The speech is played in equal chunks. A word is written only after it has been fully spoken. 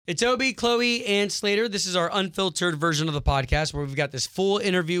It's Obi, Chloe, and Slater. This is our unfiltered version of the podcast where we've got this full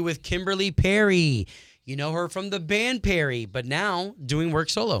interview with Kimberly Perry. You know her from the band Perry, but now doing work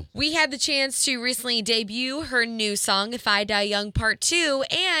solo. We had the chance to recently debut her new song, If I Die Young Part 2,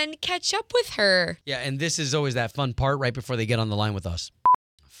 and catch up with her. Yeah, and this is always that fun part right before they get on the line with us.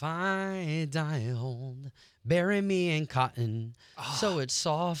 If I die old, bury me in cotton, so it's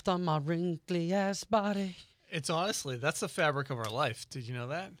soft on my wrinkly ass body. It's honestly, that's the fabric of our life. Did you know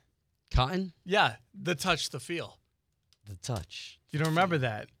that? Cotton? Yeah, the touch, the feel. The touch. You don't remember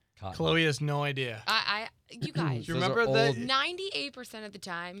that? Cotton. Chloe has no idea. You guys, Do you Those remember are that? old- 98% of the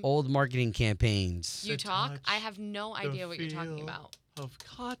time Old marketing campaigns. you The talk, touch, I have no idea what you're talking feel about. Of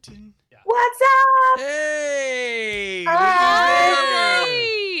cotton. Yeah. What's up? Hey! Hi.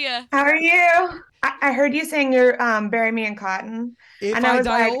 Hey! How are you? I heard you saying you're bury me in cotton. If And I I was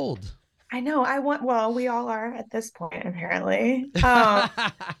die like- old. I know. Well, we all are at this point, apparently. But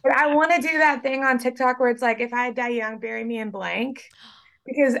I want to do that thing on TikTok where it's like, if I die young, bury me in blank.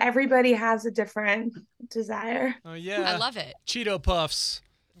 Because everybody has a different desire. Oh, yeah. I love it. Cheeto Puffs.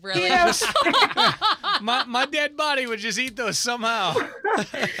 Really? You know, My dead body would just eat those somehow.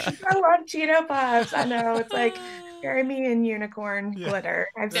 I love Cheeto Puffs. I know. It's like, bury me in unicorn Yeah. glitter.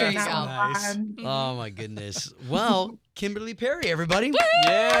 I've There seen you that go. one. Nice. Oh my goodness. Well, Kimberly Perry, everybody.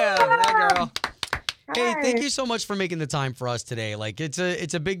 Yeah, that girl. Hey, Hi. thank you so much for making the time for us today. Like it's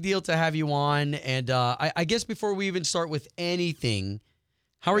a big deal to have you on. And I guess before we even start with anything,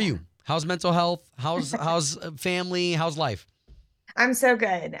 how are you? How's mental health? How's family? How's life? I'm so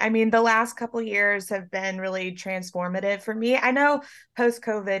good. I mean, the last couple years have been really transformative for me. I know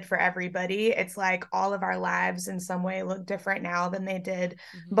post-COVID for everybody, it's like all of our lives in some way look different now than they did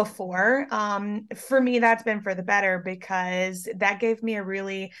before. For me, that's been for the better because that gave me a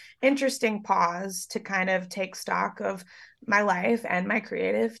really interesting pause to kind of take stock of my life and my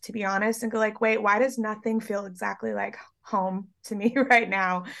creative, to be honest, and go like, wait, why does nothing feel exactly like home to me right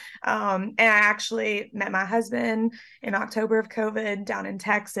now? And I actually met my husband in October of COVID down in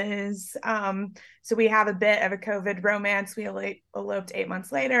Texas. So we have a bit of a COVID romance. We eloped 8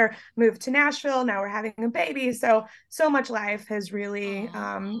 months later, moved to Nashville. Now we're having a baby. So much life has really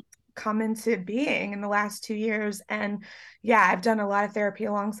come into being in the last 2 years. And yeah, I've done a lot of therapy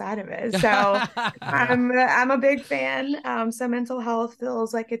alongside of it. So I'm a big fan. So mental health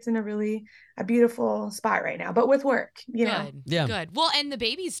feels like it's in a beautiful spot right now, but with work, you know. Good. Yeah. Good. Well, and the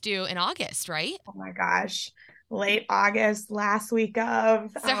baby's due in August, right? Oh my gosh, late August, last week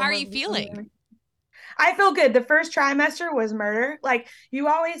of. So how are you feeling? I feel good. The first trimester was murder. Like you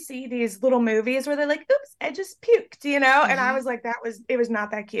always see these little movies where they're like, oops, I just puked, you know? And I was like, it was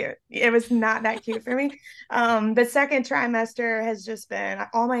not that cute. It was not that cute for me. The second trimester has just been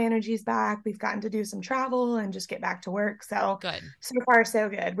all my energy's back. We've gotten to do some travel and just get back to work. So Good. so far, so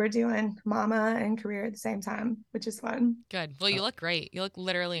good. We're doing mama and career at the same time, which is fun. Good. Well, you look great. You look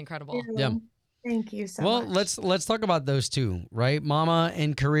literally incredible. Yeah. Thank you so Well, much. let's talk about those two, right? Mama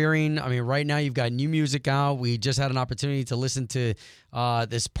and careering. I mean, right now you've got new music out. We just had an opportunity to listen to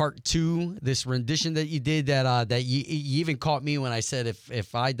this part 2, this rendition that you did that you even caught me when I said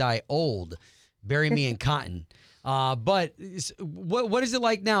if I die old, bury me in cotton. But what is it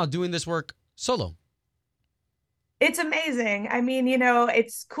like now doing this work solo? It's amazing. I mean, you know,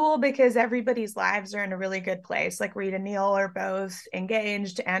 it's cool because everybody's lives are in a really good place. Like Reed and Neil are both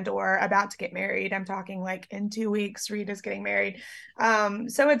engaged and or about to get married. I'm talking like in 2 weeks, Reed is getting married.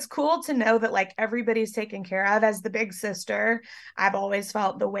 So it's cool to know that like everybody's taken care of. As the big sister, I've always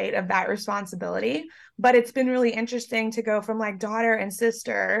felt the weight of that responsibility. But it's been really interesting to go from like daughter and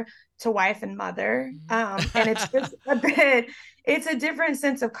sister to wife and mother. And it's just it's a different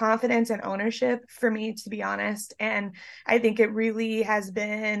sense of confidence and ownership for me, to be honest. And I think it really has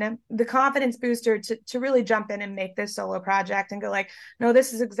been the confidence booster to really jump in and make this solo project and go like, no,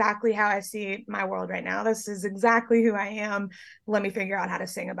 this is exactly how I see my world right now. This is exactly who I am. Let me figure out how to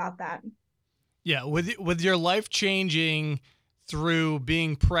sing about that. Yeah, with your life changing through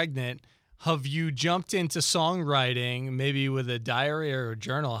being pregnant, have you jumped into songwriting, maybe with a diary or a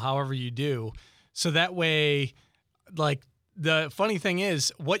journal, however you do, so that way, like, the funny thing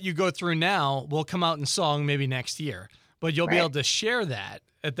is, what you go through now will come out in song maybe next year, but you'll be able to share that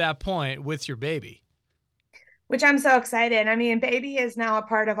at that point with your baby. Which I'm so excited. I mean, baby is now a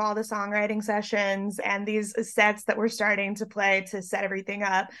part of all the songwriting sessions and these sets that we're starting to play to set everything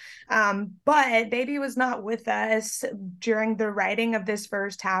up. But baby was not with us during the writing of this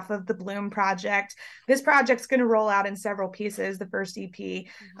first half of the Bloom project. This project's going to roll out in several pieces. The first EP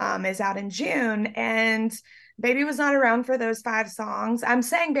is out in June, and baby was not around for those 5 songs. I'm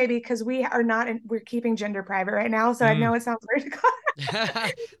saying baby because we're keeping gender private right now. So I know it sounds weird to call No,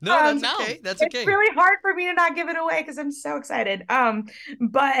 that's No. okay. That's It's okay. really hard for me to not give it away because I'm so excited.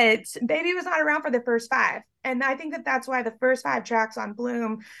 But Baby was not around for the first five. And I think that that's why the first five tracks on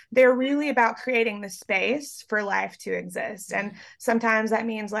Bloom, they're really about creating the space for life to exist. And sometimes that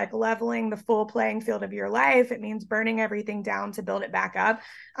means like leveling the full playing field of your life. It means burning everything down to build it back up.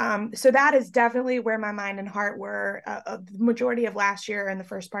 So that is definitely where my mind and heart were the majority of last year and the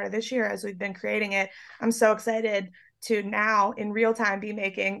first part of this year as we've been creating it. I'm so excited to now in real time be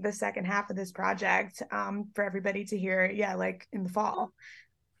making the second half of this project for everybody to hear, yeah, like in the fall.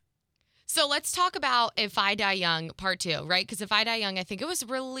 So let's talk about If I Die Young Part 2, right? Because If I Die Young, I think it was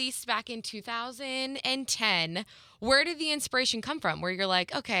released back in 2010. Where did the inspiration come from? Where you're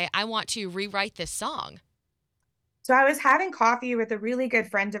like, okay, I want to rewrite this song? So I was having coffee with a really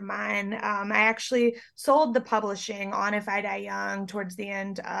good friend of mine. I actually sold the publishing on If I Die Young towards the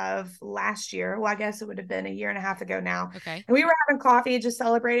end of last year. Well, I guess it would have been a year and a half ago now. Okay. And we were having coffee, just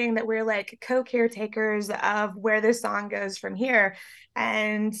celebrating that we're like co-caretakers of where this song goes from here.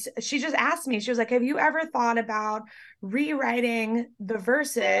 And she just asked me, she was like, have you ever thought about rewriting the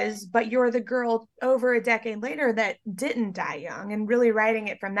verses, but you're the girl over a decade later that didn't die young, and really writing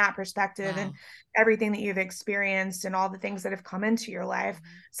it from that perspective Wow. and everything that you've experienced and all the things that have come into your life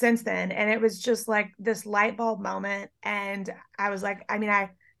since then. And it was just like this light bulb moment. And I was like, I mean, I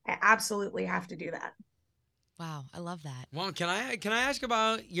absolutely have to do that. Wow, I love that. Well, can I ask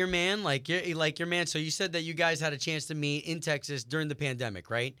about your man? Like your man. So you said that you guys had a chance to meet in Texas during the pandemic,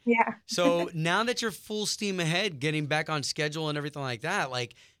 right? Yeah. So now that you're full steam ahead, getting back on schedule and everything like that,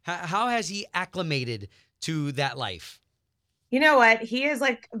 like how has he acclimated to that life? You know what? He is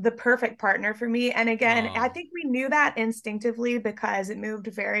like the perfect partner for me. And again, I Oh. think we knew that instinctively because it moved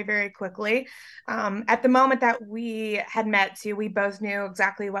very, very quickly. At the moment that we had met too, we both knew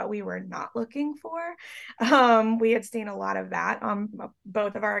exactly what we were not looking for. We had seen a lot of that on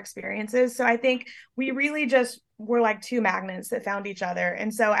both of our experiences. So I think we really just were like two magnets that found each other.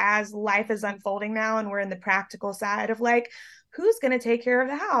 And so as life is unfolding now and we're in the practical side of like, who's going to take care of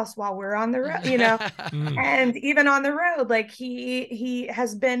the house while we're on the road, Mm. and even on the road, like he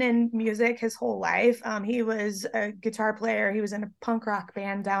has been in music his whole life. He was a guitar player. He was in a punk rock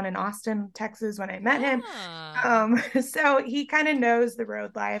band down in Austin, Texas when I met him. Ah. So he kind of knows the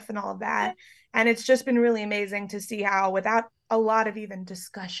road life and all of that. And it's just been really amazing to see how, without a lot of even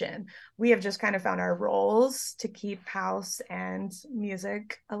discussion, we have just kind of found our roles to keep house and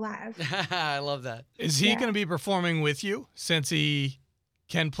music alive. I love that. Is he Yeah. going to be performing with you since he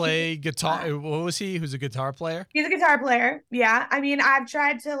can play guitar? What was he? Who's a guitar player? He's a guitar player. Yeah. I mean, I've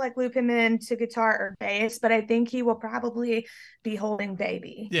tried to like loop him into guitar or bass, but I think he will probably be holding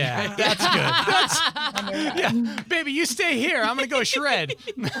Baby. Yeah, that's good. On the road. Yeah, baby, you stay here. I'm gonna go shred.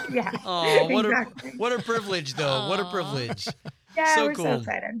 Yeah. Oh, Exactly. what a privilege, though. What a Aw. privilege. Yeah, So we're so cool.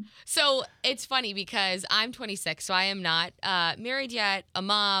 excited. So it's funny because I'm 26, so I am not married yet, a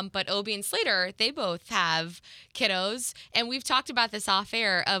mom, but Obie and Slater, they both have kiddos. And we've talked about this off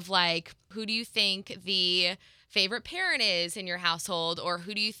air of like, who do you think the favorite parent is in your household? Or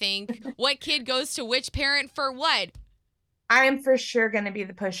who do you think, what kid goes to which parent for what? I am for sure going to be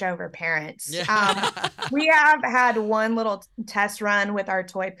the pushover parent. Yeah. We have had one little test run with our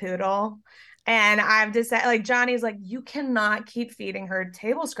toy poodle. And I've decided, like, Johnny's like, you cannot keep feeding her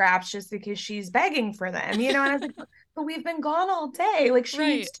table scraps just because she's begging for them, And I was like, but we've been gone all day. Like, she Right.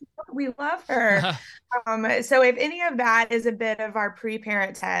 needs to, we love her. So if any of that is a bit of our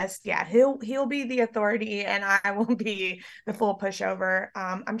pre-parent test, yeah, he'll be the authority and I will be the full pushover.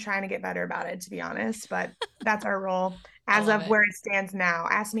 I'm trying to get better about it, to be honest, but that's our role as love of it. where it stands now.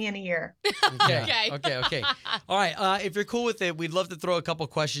 Ask me in a year. Okay. All right. If you're cool with it, we'd love to throw a couple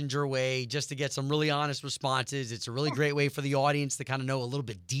questions your way just to get some really honest responses. It's a really great way for the audience to kind of know a little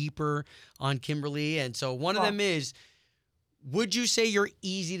bit deeper on Kimberly. And so one of them is, would you say you're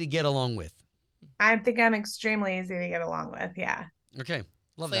easy to get along with? I think I'm extremely easy to get along with. Yeah. Okay.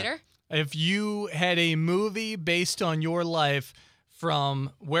 Love Slater? If you had a movie based on your life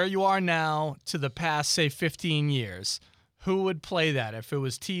from where you are now to the past, say, 15 years, who would play that if it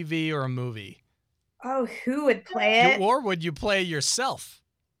was TV or a movie? Oh, who would play it? Or would you play yourself?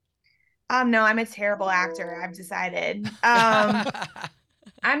 No, I'm a terrible actor. I've decided. that.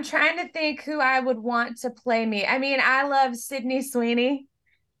 I'm trying to think who I would want to play me. I mean, I love Sydney Sweeney.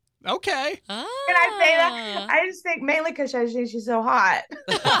 Okay. Ah. Can I say that? I just think mainly because I think she's so hot.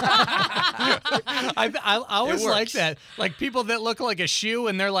 I always like works. that. Like people that look like a shoe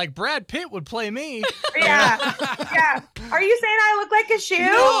and they're like, Brad Pitt would play me. Yeah. Yeah. Are you saying I look like a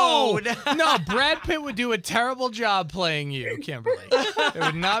shoe? No, Brad Pitt would do a terrible job playing you, Kimberly. It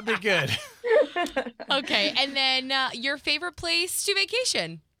would not be good. Okay, and then your favorite place to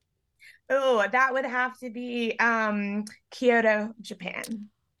vacation? Oh, that would have to be Kyoto, Japan.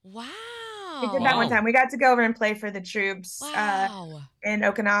 Wow. We did that one time. We got to go over and play for the troops Wow. in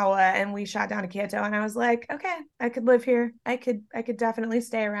Okinawa, and we shot down to Kyoto. And I was like, okay, I could live here. I could definitely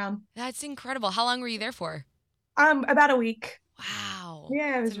stay around. That's incredible. How long were you there for? About a week. Wow.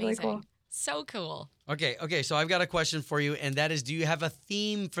 Yeah, it was That's really amazing. cool. So cool. Okay. So I've got a question for you, and that is, do you have a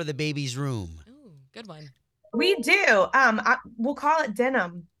theme for the baby's room? Ooh, good one. We do. We'll call it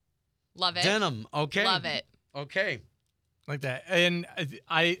denim. Love it. Denim. Okay. Love it. Okay. Like that. And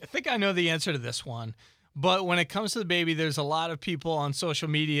I think I know the answer to this one. But when it comes to the baby, there's a lot of people on social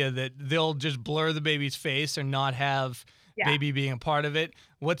media that they'll just blur the baby's face and not have baby being a part of it.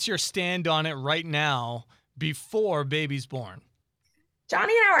 What's your stand on it right now before baby's born?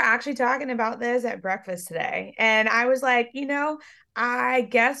 Johnny and I were actually talking about this at breakfast today. And I was like, I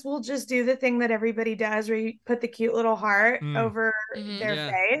guess we'll just do the thing that everybody does where you put the cute little heart over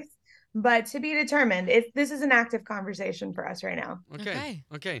their face. But to be determined, this is an active conversation for us right now.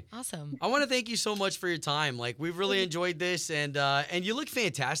 Okay. Awesome. I want to thank you so much for your time. Like, we've really enjoyed this, and you look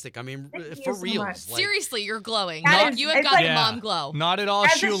fantastic. I mean, for so real. much. Seriously, you're glowing. That You is- have it's got like- the mom glow. Not at all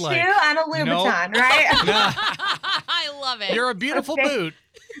As a shoe-like. shoe and a Louboutin, right? I love it. You're a beautiful boot.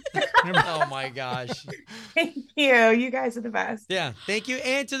 Oh my gosh. Thank you. You guys are the best. Yeah. Thank you.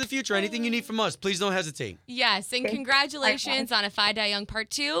 And to the future, anything you need from us, please don't hesitate. Yes, and Okay. congratulations on a Phi Die Young Part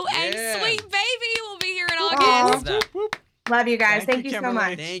 2. And Yeah. Sweet Baby will be here in Aw. August. Love that. Love you guys. Thank Thank you, you so Kimberly.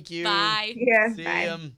 much. Thank you. Bye. Yeah, See bye. ya.